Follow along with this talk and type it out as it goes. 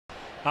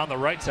on the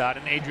right side,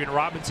 and Adrian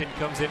Robinson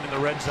comes in the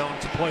red zone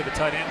to play the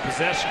tight end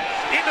possession.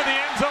 Into the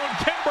end zone,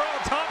 Kenbrell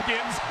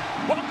Thompkins.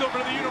 Welcome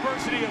to the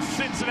University of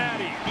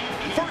Cincinnati.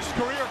 First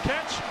career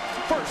catch,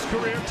 first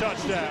career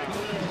touchdown.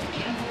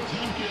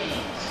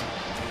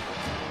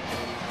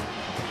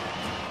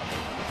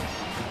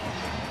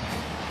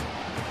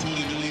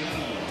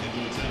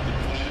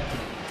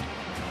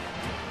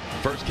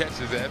 First catch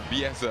is a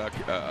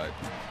FBS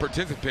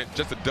participant,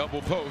 just a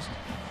double post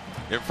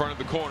in front of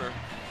the corner.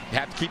 You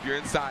have to keep your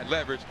inside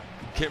leverage.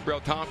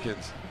 Kenbrell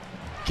Thompkins,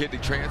 kid to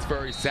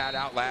transfer, he sat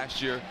out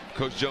last year.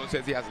 Coach Jones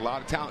says he has a lot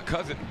of talent.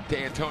 Cousin to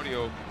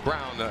Antonio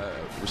Brown,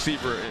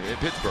 receiver in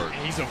Pittsburgh.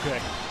 He's okay.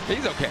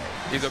 He's okay.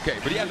 He's okay.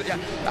 But he has,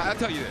 I'll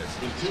tell you this.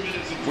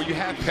 When you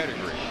have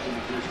pedigree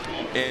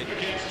and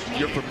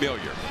you're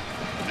familiar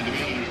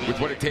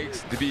with what it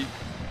takes to be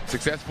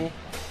successful,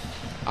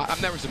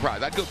 I'm never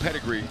surprised. I'd go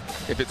pedigree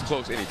if it's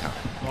close anytime.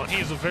 Well, he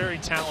is a very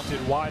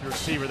talented wide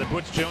receiver that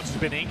Butch Jones has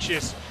been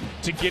anxious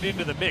to get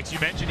into the mix. You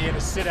mentioned he had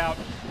to sit out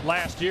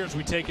last year. As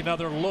we take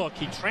another look,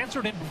 he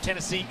transferred in from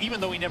Tennessee,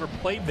 even though he never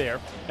played there,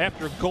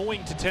 after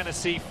going to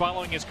Tennessee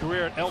following his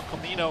career at El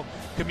Camino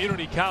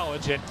Community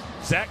College. And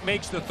Zach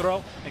makes the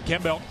throw, and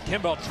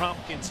Kenbrell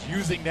Thompkins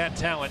using that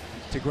talent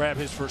to grab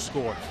his first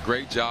score.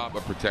 Great job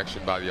of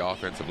protection by the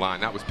offensive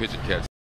line. That was pitch and catch.